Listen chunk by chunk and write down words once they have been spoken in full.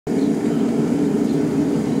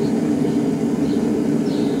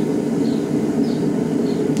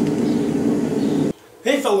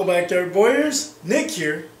fellow backyard boyers, Nick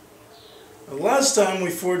here. Last time we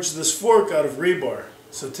forged this fork out of rebar,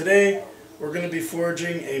 so today we're going to be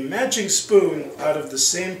forging a matching spoon out of the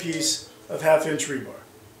same piece of 1/2-inch rebar.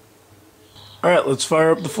 Alright, let's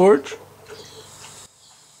fire up the forge.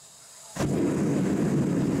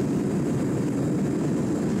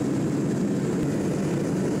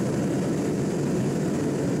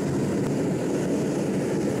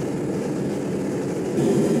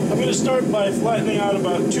 I'm going to start by flattening out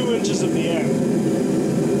about 2 inches of the end.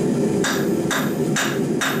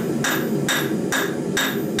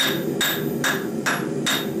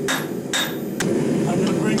 I'm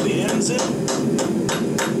going to bring the ends in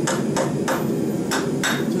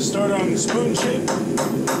to start on the spoon shape.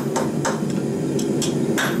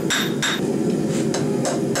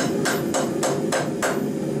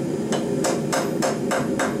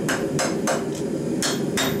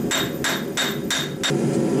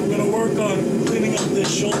 On cleaning up this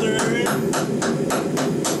shoulder area.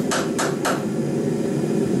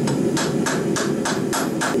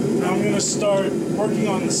 Now I'm going to start working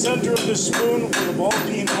on the center of this spoon with a ball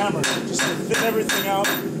peen hammer, just to thin everything out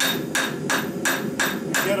and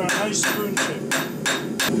get a nice spoon shape.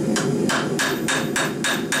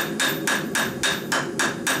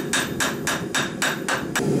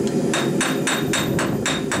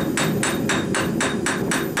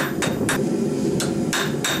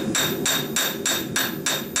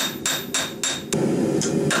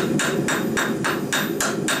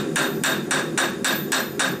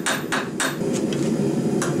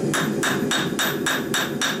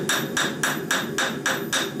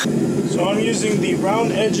 So I'm using the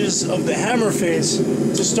round edges of the hammer face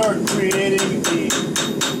to start creating the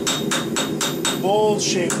bowl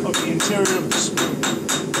shape of the interior of the spoon.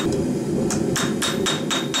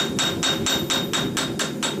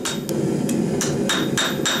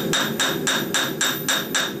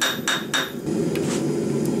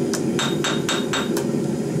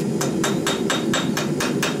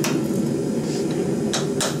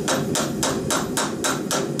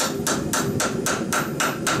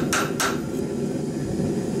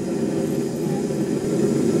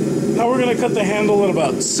 Now we're going to cut the handle at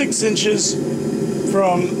about 6 inches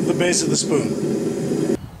from the base of the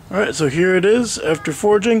spoon. Alright, so here it is after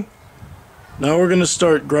forging. Now we're going to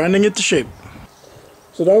start grinding it to shape.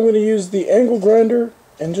 So now I'm going to use the angle grinder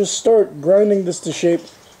and just start grinding this to shape.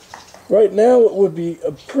 Right now it would be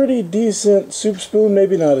a pretty decent soup spoon,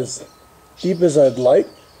 maybe not as deep as I'd like,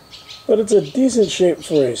 but it's a decent shape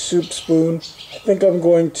for a soup spoon. I think I'm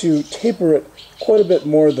going to taper it quite a bit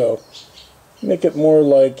more though. Make it more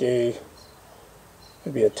like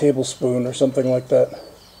maybe a tablespoon or something like that.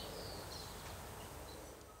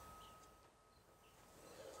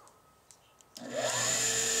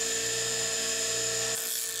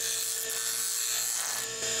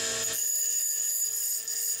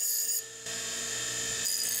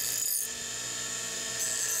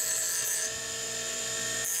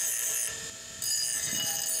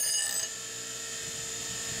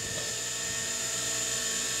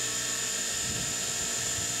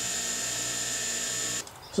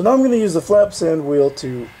 So now I'm going to use the flap sand wheel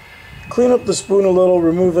to clean up the spoon a little,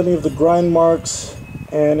 remove any of the grind marks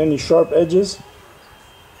and any sharp edges,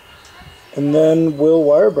 and then we'll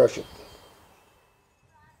wire brush it.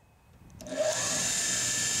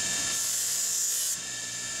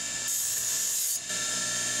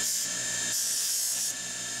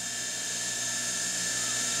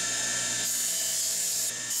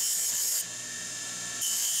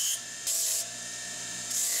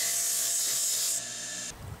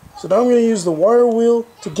 So now I'm going to use the wire wheel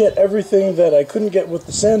to get everything that I couldn't get with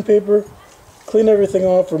the sandpaper, clean everything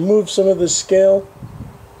off, remove some of the scale,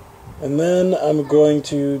 and then I'm going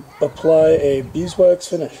to apply a beeswax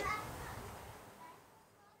finish.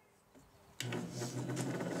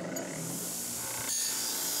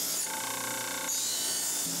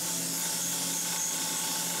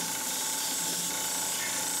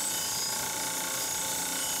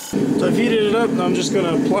 So I've heated it up, and I'm just going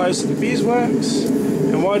to apply some beeswax.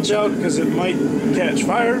 And watch out because it might catch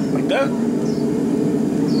fire like that.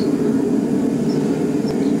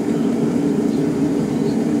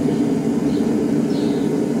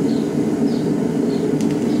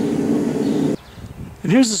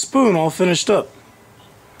 And here's the spoon all finished up.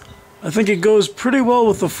 I think it goes pretty well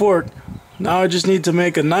with the fork. Now I just need to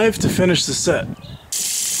make a knife to finish the set.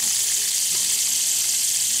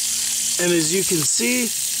 And as you can see,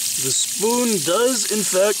 the spoon does in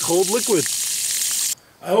fact hold liquid.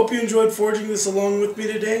 I hope you enjoyed forging this along with me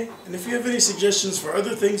today, and if you have any suggestions for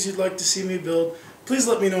other things you'd like to see me build, please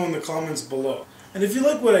let me know in the comments below. And if you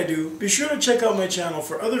like what I do, be sure to check out my channel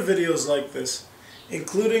for other videos like this.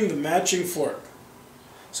 including the matching fork.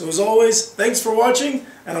 So as always, thanks for watching,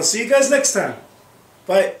 and I'll see you guys next time.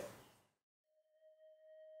 Bye.